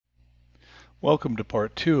Welcome to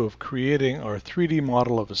part 2 of creating our 3D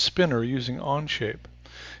model of a spinner using Onshape.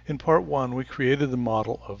 In part 1 we created the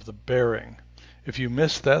model of the bearing. If you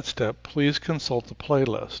missed that step, please consult the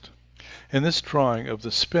playlist. In this drawing of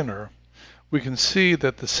the spinner, we can see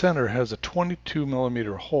that the center has a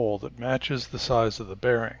 22mm hole that matches the size of the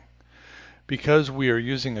bearing. Because we are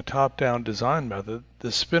using a top-down design method,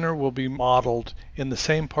 the spinner will be modeled in the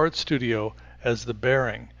same part studio as the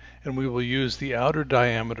bearing, and we will use the outer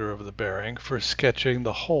diameter of the bearing for sketching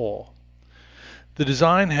the hole. The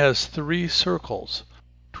design has 3 circles,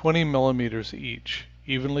 20mm each,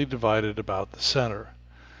 evenly divided about the center.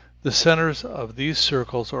 The centers of these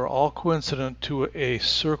circles are all coincident to a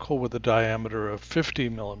circle with a diameter of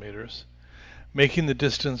 50mm, making the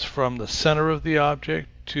distance from the center of the object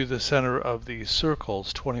to the center of these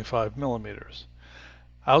circles 25mm.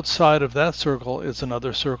 Outside of that circle is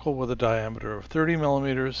another circle with a diameter of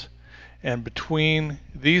 30mm, and between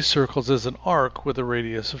these circles is an arc with a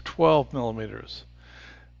radius of 12mm.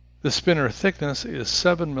 The spinner thickness is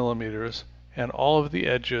 7mm, and all of the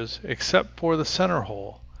edges, except for the center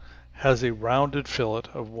hole, has a rounded fillet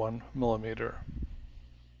of 1mm.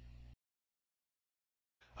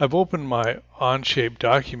 I've opened my Onshape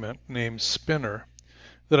document named Spinner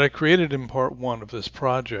that I created in part 1 of this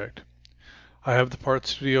project. I have the Part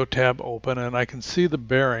Studio tab open and I can see the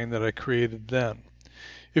bearing that I created then.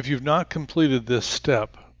 If you've not completed this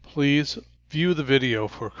step, please view the video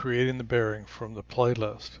for creating the bearing from the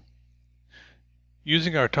playlist.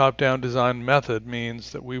 Using our top-down design method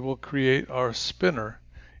means that we will create our spinner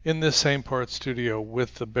in this same Part Studio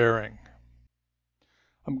with the bearing.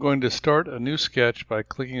 I'm going to start a new sketch by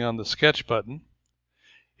clicking on the Sketch button.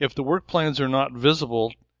 If the work planes are not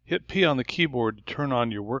visible, hit P on the keyboard to turn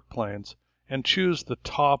on your work planes and choose the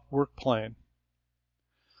top work plane.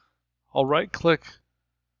 I'll right-click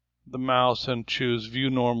the mouse and choose View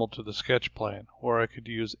Normal to the sketch plane, or I could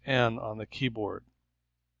use N on the keyboard.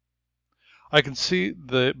 I can see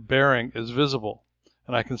the bearing is visible,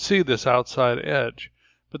 and I can see this outside edge,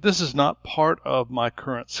 but this is not part of my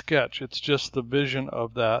current sketch. It's just the vision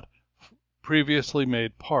of that previously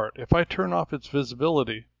made part. If I turn off its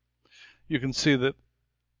visibility, you can see that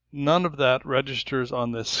none of that registers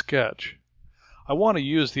on this sketch. I want to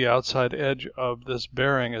use the outside edge of this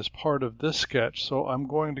bearing as part of this sketch, so I'm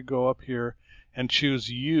going to go up here and choose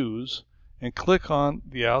Use and click on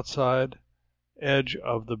the outside edge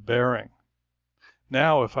of the bearing.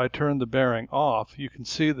 Now if I turn the bearing off, you can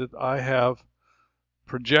see that I have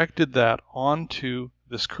projected that onto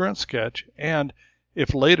this current sketch, and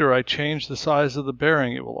if later I change the size of the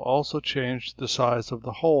bearing, it will also change the size of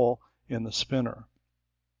the hole in the spinner.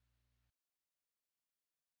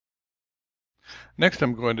 Next,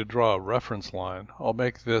 I'm going to draw a reference line. I'll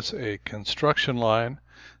make this a construction line,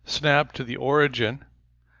 snap to the origin.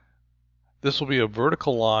 This will be a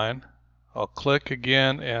vertical line. I'll click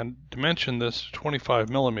again and dimension this to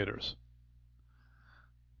 25mm.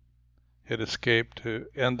 Hit Escape to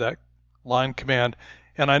end that line command.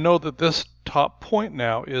 And I know that this top point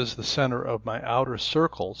now is the center of my outer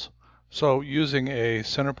circles. So using a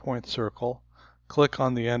center point circle, click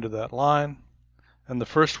on the end of that line. And the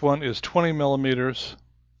first one is 20mm,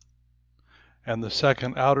 and the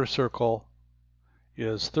second outer circle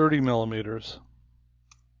is 30mm.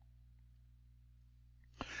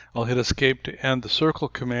 I'll hit Escape to end the circle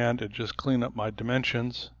command and just clean up my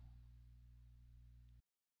dimensions.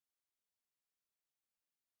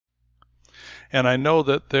 And I know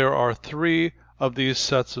that there are 3 of these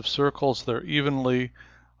sets of circles. They're evenly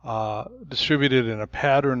distributed in a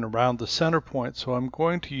pattern around the center point, so I'm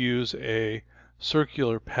going to use a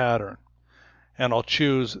circular pattern, and I'll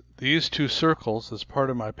choose these 2 circles as part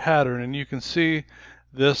of my pattern, and you can see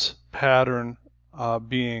this pattern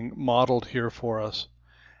being modeled here for us.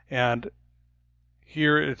 And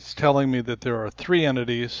here it's telling me that there are 3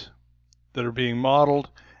 entities that are being modeled,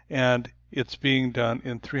 and it's being done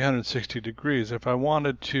in 360 degrees. If I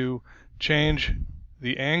wanted to change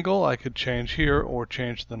the angle, I could change here, or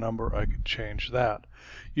change the number, I could change that.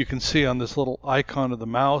 You can see on this little icon of the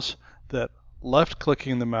mouse that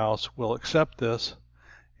left-clicking the mouse will accept this,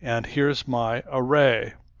 and here's my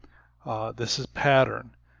array. This is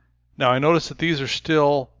pattern. Now I notice that these are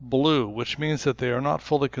still blue, which means that they are not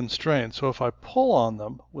fully constrained. So if I pull on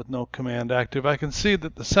them with no command active, I can see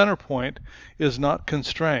that the center point is not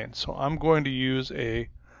constrained. So I'm going to use a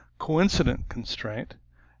coincident constraint,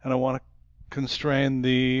 and I want to constrain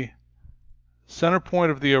the center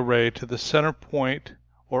point of the array to the center point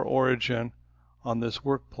or origin on this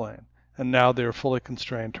work plane. And now they're fully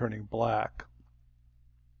constrained, turning black.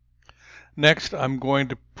 Next, I'm going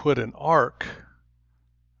to put an arc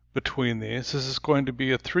between these. This is going to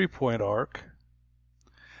be a 3-point arc,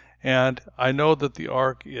 And I know that the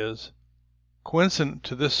arc is coincident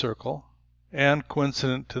to this circle and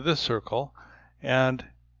coincident to this circle, and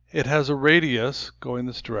it has a radius going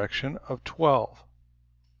this direction of 12.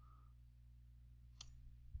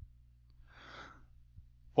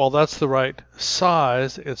 While that's the right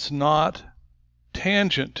size, it's not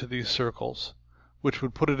tangent to these circles, which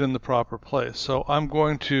would put it in the proper place. So I'm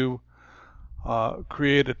going to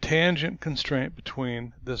create a tangent constraint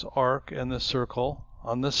between this arc and this circle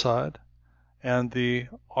on this side, and the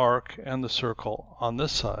arc and the circle on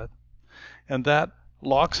this side. And that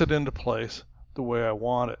locks it into place the way I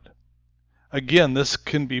want it. Again, this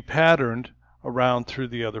can be patterned around through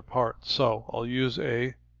the other parts. So I'll use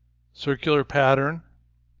a circular pattern,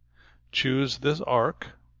 choose this arc.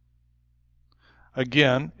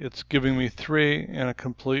 Again, it's giving me 3 in a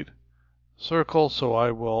complete circle, so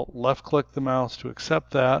I will left click the mouse to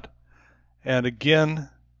accept that. And again,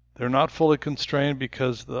 they're not fully constrained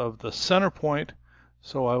because of the center point,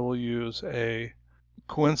 so I will use a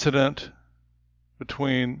coincident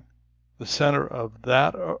between the center of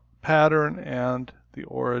that pattern and the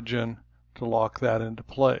origin to lock that into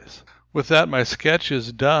place. With that, my sketch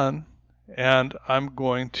is done, and I'm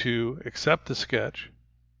going to accept the sketch,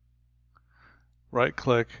 right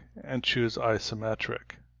click, and choose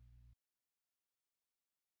isometric.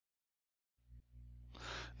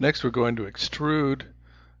 Next, we're going to extrude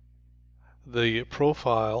the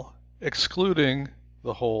profile, excluding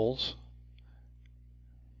the holes,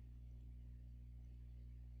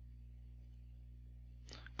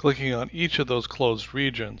 clicking on each of those closed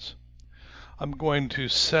regions. I'm going to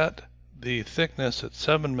set the thickness at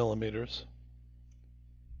 7 millimeters.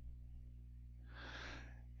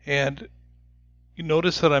 And you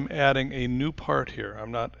notice that I'm adding a new part here.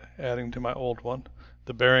 I'm not adding to my old one.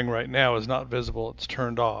 The bearing right now is not visible, it's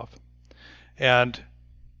turned off. And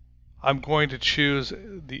I'm going to choose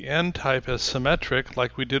the end type as symmetric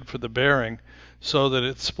like we did for the bearing, so that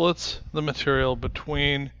it splits the material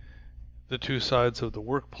between the two sides of the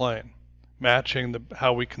work plane, matching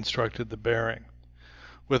how we constructed the bearing.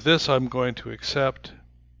 With this, I'm going to accept,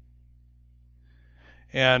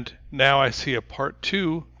 and now I see a part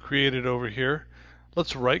 2 created over here.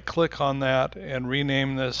 Let's right click on that and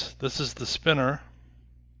rename this. This is the spinner.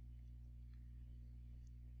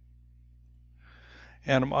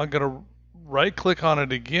 And I'm going to right click on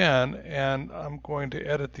it again, and I'm going to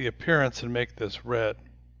edit the appearance and make this red.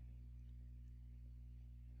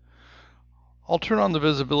 I'll turn on the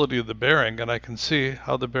visibility of the bearing, and I can see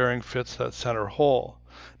how the bearing fits that center hole.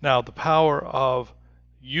 Now, the power of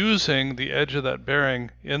using the edge of that bearing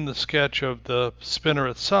in the sketch of the spinner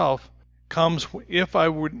itself comes if I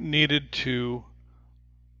needed to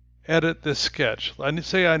edit this sketch.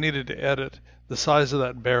 Say I needed to edit the size of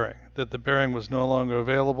that bearing, that the bearing was no longer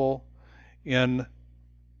available in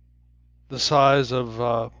the size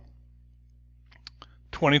of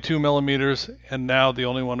 22 millimeters, and now the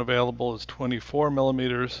only one available is 24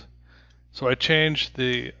 millimeters. So I changed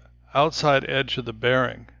the outside edge of the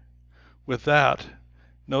bearing. With that,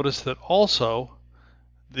 notice that also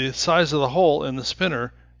the size of the hole in the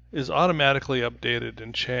spinner is automatically updated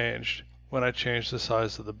and changed when I change the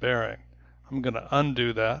size of the bearing. I'm going to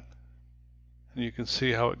undo that, and you can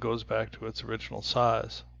see how it goes back to its original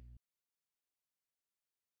size.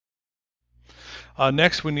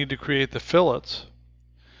 Next, we need to create the fillets.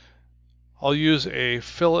 I'll use a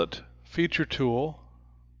fillet feature tool.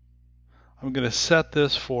 I'm going to set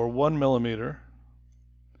this for 1 millimeter.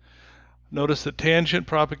 Notice that tangent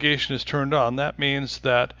propagation is turned on. That means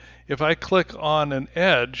that if I click on an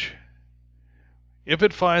edge, if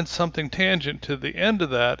it finds something tangent to the end of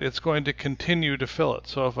that, it's going to continue to fillet.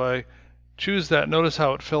 So if I choose that, notice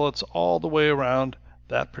how it fillets all the way around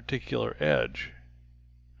that particular edge.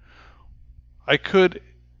 I could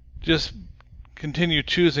just continue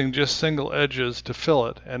choosing just single edges to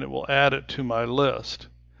fillet, and it will add it to my list.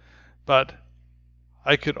 But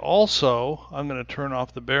I could also, I'm going to turn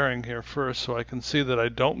off the bearing here first so I can see that I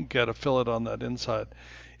don't get a fillet on that inside.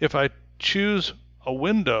 If I choose a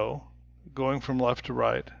window going from left to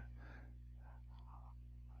right,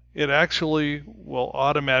 it actually will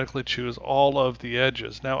automatically choose all of the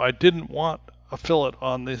edges. Now, I didn't want a fillet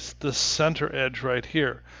on this center edge right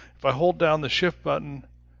here. If I hold down the shift button,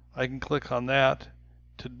 I can click on that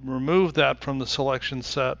to remove that from the selection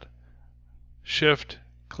set. Shift,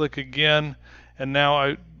 click again, and now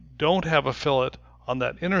I don't have a fillet on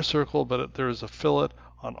that inner circle, but there is a fillet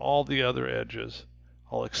on all the other edges.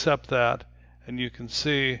 I'll accept that, and you can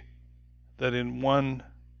see that in one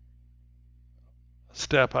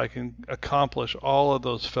step I can accomplish all of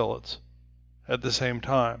those fillets at the same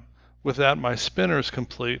time. With that, my spinner is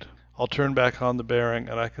complete. I'll turn back on the bearing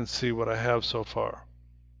and I can see what I have so far.